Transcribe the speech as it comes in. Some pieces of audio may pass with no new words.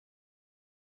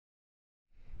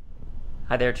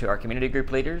Hi there to our community group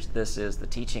leaders. This is the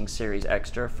Teaching Series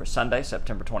Extra for Sunday,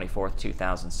 September 24th,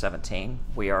 2017.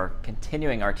 We are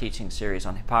continuing our teaching series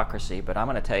on hypocrisy, but I'm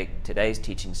going to take today's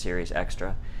Teaching Series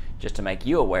Extra just to make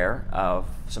you aware of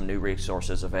some new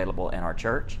resources available in our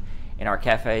church. In our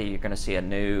cafe, you're going to see a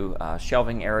new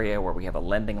shelving area where we have a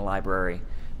lending library,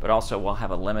 but also we'll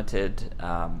have a limited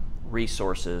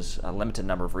limited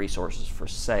number of resources for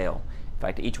sale. In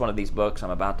fact, each one of these books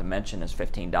I'm about to mention is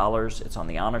 $15. It's on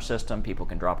the honor system. People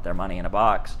can drop their money in a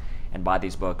box and buy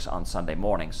these books on Sunday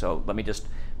morning. So let me just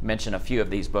mention a few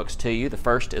of these books to you. The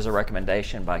first is a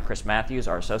recommendation by Chris Matthews,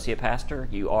 our associate pastor.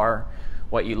 You Are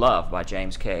What You Love by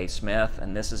James K. Smith,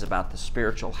 and this is about the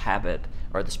spiritual habit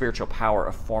or the spiritual power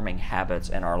of forming habits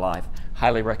in our life.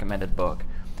 Highly recommended book.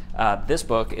 This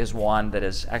book is one that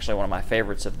is actually one of my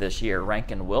favorites of this year.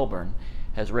 Rankin Wilburn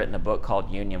has written a book called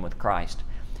Union with Christ.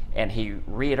 And he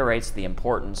reiterates the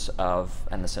importance of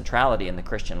and the centrality in the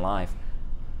Christian life.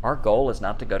 Our goal is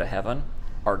not to go to heaven.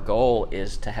 Our goal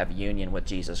is to have union with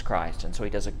Jesus Christ. And so he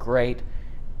does a great,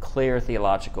 clear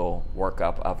theological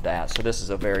workup of that. So this is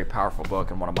a very powerful book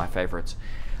and one of my favorites.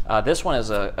 This one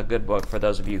is a good book for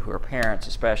those of you who are parents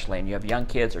especially, and you have young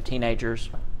kids or teenagers.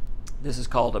 This is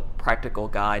called A Practical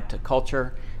Guide to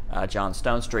Culture. John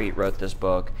Stonestreet wrote this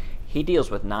book. He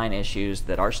deals with 9 issues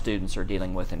that our students are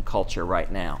dealing with in culture right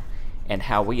now, and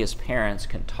how we as parents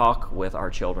can talk with our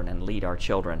children and lead our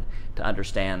children to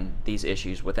understand these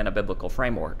issues within a biblical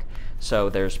framework. So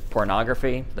there's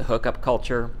pornography, the hookup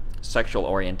culture, sexual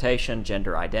orientation,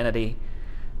 gender identity,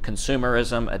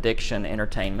 consumerism, addiction,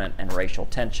 entertainment, and racial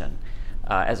tension.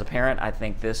 As a parent, I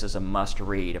think this is a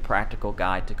must-read, A Practical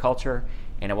Guide to Culture,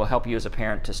 and it will help you as a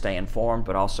parent to stay informed,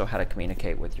 but also how to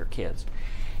communicate with your kids.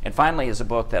 And finally is a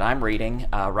book that I'm reading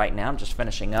right now. I'm just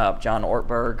finishing up. John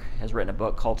Ortberg has written a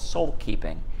book called Soul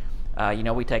Keeping.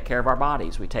 We take care of our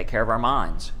bodies. We take care of our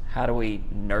minds. How do we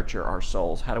nurture our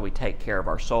souls? How do we take care of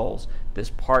our souls,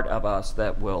 this part of us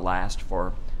that will last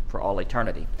for all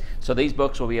eternity? So these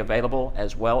books will be available,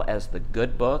 as well as The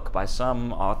Good Book by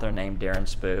some author named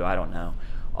Deron. I don't know.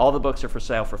 All the books are for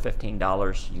sale for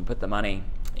 $15. You can put the money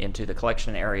into the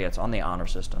collection area. It's on the honor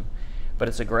system. But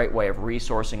it's a great way of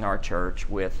resourcing our church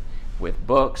with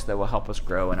books that will help us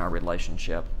grow in our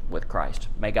relationship with Christ.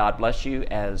 May God bless you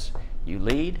as you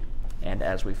lead and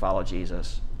as we follow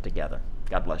Jesus together.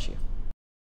 God bless you.